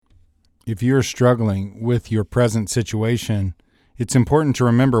If you're struggling with your present situation, it's important to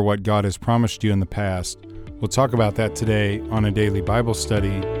remember what God has promised you in the past. We'll talk about that today on a daily Bible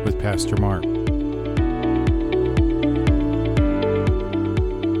study with Pastor Mark.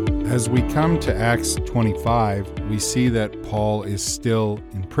 As we come to Acts 25, we see that Paul is still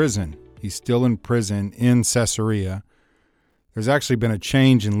in prison. He's still in prison in Caesarea. There's actually been a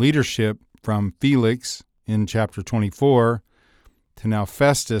change in leadership from Felix in chapter 24 to now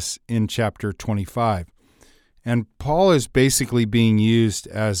Festus in chapter 25. And Paul is basically being used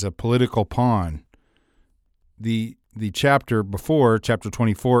as a political pawn. The chapter before, chapter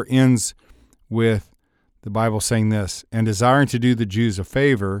 24, ends with the Bible saying this, "And desiring to do the Jews a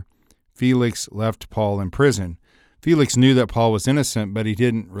favor, Felix left Paul in prison." Felix knew that Paul was innocent, but he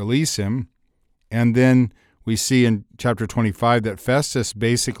didn't release him. And then we see in chapter 25 that Festus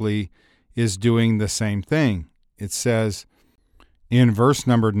basically is doing the same thing. It says in verse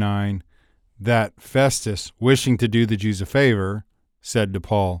number 9 that Festus, wishing to do the Jews a favor, said to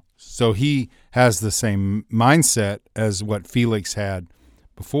Paul. So he has the same mindset as what Felix had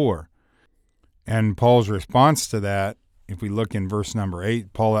before. And Paul's response to that, if we look in verse number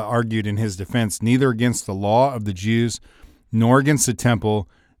 8, Paul argued in his defense, "Neither against the law of the Jews, nor against the temple,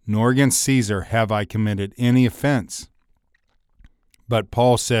 nor against Caesar have I committed any offense." But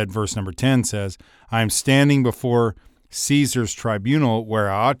Paul said, verse number 10 says, "I am standing before Caesar's tribunal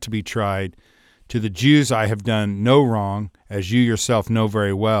where I ought to be tried. To the Jews I have done no wrong, as you yourself know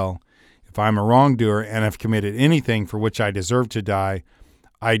very well. If I am a wrongdoer and have committed anything for which I deserve to die,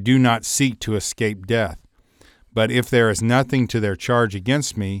 I do not seek to escape death. But if there is nothing to their charge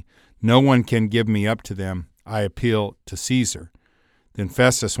against me, no one can give me up to them. I appeal to Caesar." Then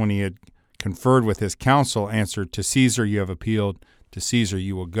Festus, when he had conferred with his council, answered, "To Caesar you have appealed, to Caesar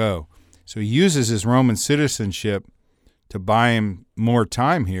you will go." So he uses his Roman citizenship to buy him more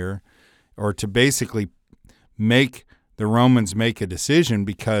time here, or to basically make the Romans make a decision,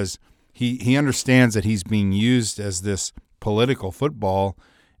 because he understands that he's being used as this political football,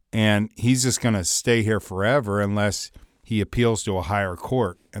 and he's just going to stay here forever unless he appeals to a higher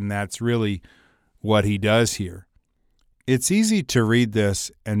court, and that's really what he does here. It's easy to read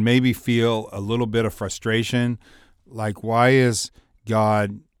this and maybe feel a little bit of frustration, like, why is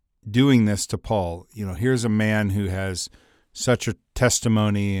God doing this to Paul? Here's a man who has such a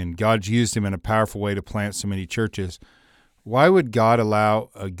testimony, and God's used him in a powerful way to plant so many churches. Why would God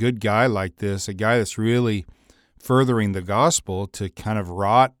allow a good guy like this, a guy that's really furthering the gospel, to kind of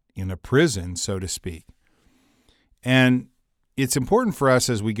rot in a prison, so to speak? And it's important for us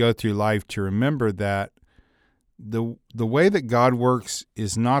as we go through life to remember that the way that God works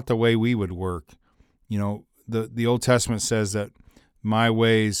is not the way we would work. The Old Testament says that my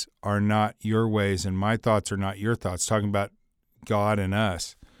ways are not your ways and my thoughts are not your thoughts, talking about God and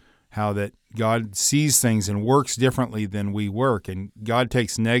us, how that God sees things and works differently than we work. And God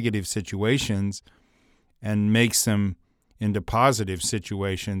takes negative situations and makes them into positive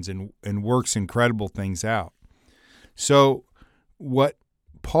situations and works incredible things out. So what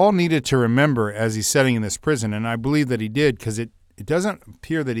Paul needed to remember as he's sitting in this prison, and I believe that he did, because it doesn't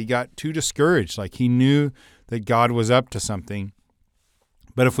appear that he got too discouraged, like he knew that God was up to something.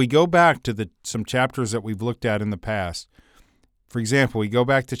 But if we go back to some chapters that we've looked at in the past, for example, we go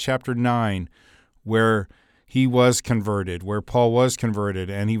back to chapter 9, where he was converted, where Paul was converted,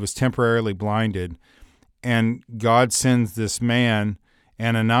 and he was temporarily blinded. And God sends this man,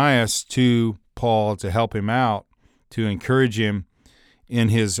 Ananias, to Paul to help him out, to encourage him in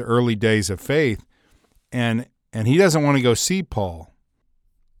his early days of faith. And he doesn't want to go see Paul.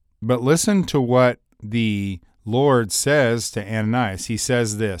 But listen to what the Lord says to Ananias. He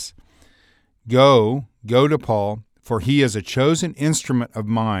says this, Go to Paul, for he is a chosen instrument of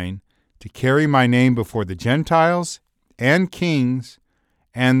mine to carry my name before the Gentiles and kings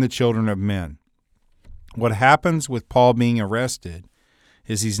and the children of men." What happens with Paul being arrested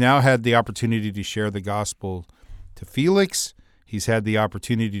is he's now had the opportunity to share the gospel to Felix. He's had the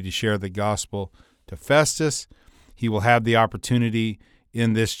opportunity to share the gospel to Festus. He will have the opportunity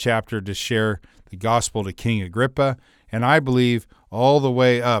in this chapter to share the gospel to King Agrippa. And I believe all the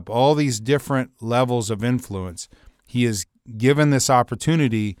way up, all these different levels of influence, he is given this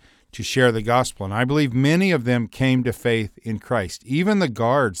opportunity to share the gospel. And I believe many of them came to faith in Christ. Even the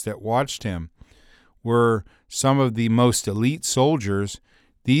guards that watched him were some of the most elite soldiers.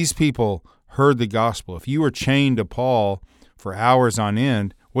 These people heard the gospel. If you were chained to Paul for hours on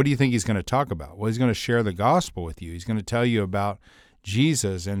end, what do you think he's going to talk about? Well, he's going to share the gospel with you. He's going to tell you about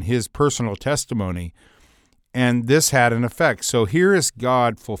Jesus and his personal testimony. And this had an effect. So here is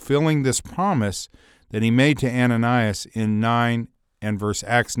God fulfilling this promise that he made to Ananias in and verse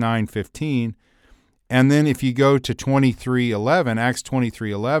Acts 9:15. And then if you go to 23:11, Acts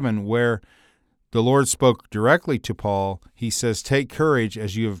 23:11, where the Lord spoke directly to Paul, he says, "Take courage,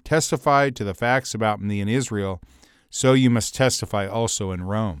 as you have testified to the facts about me in Israel, so you must testify also in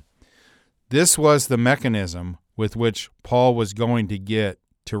Rome." This was the mechanism with which Paul was going to get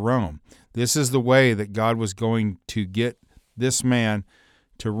to Rome. This is the way that God was going to get this man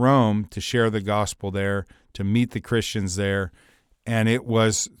to Rome to share the gospel there, to meet the Christians there, and it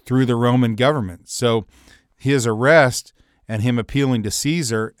was through the Roman government. So his arrest and him appealing to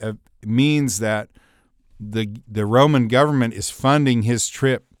Caesar means that the Roman government is funding his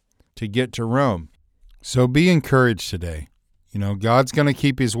trip to get to Rome. So be encouraged today. God's going to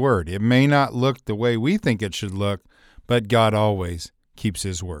keep his word. It may not look the way we think it should look, but God always keeps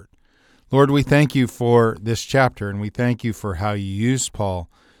his word. Lord, we thank you for this chapter, and we thank you for how you used Paul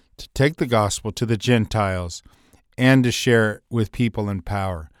to take the gospel to the Gentiles and to share it with people in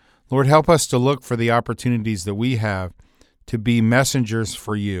power. Lord, help us to look for the opportunities that we have to be messengers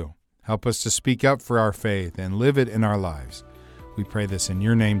for you. Help us to speak up for our faith and live it in our lives. We pray this in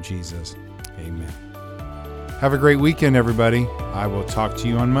your name, Jesus. Amen. Have a great weekend, everybody. I will talk to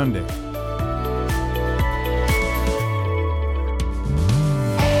you on Monday.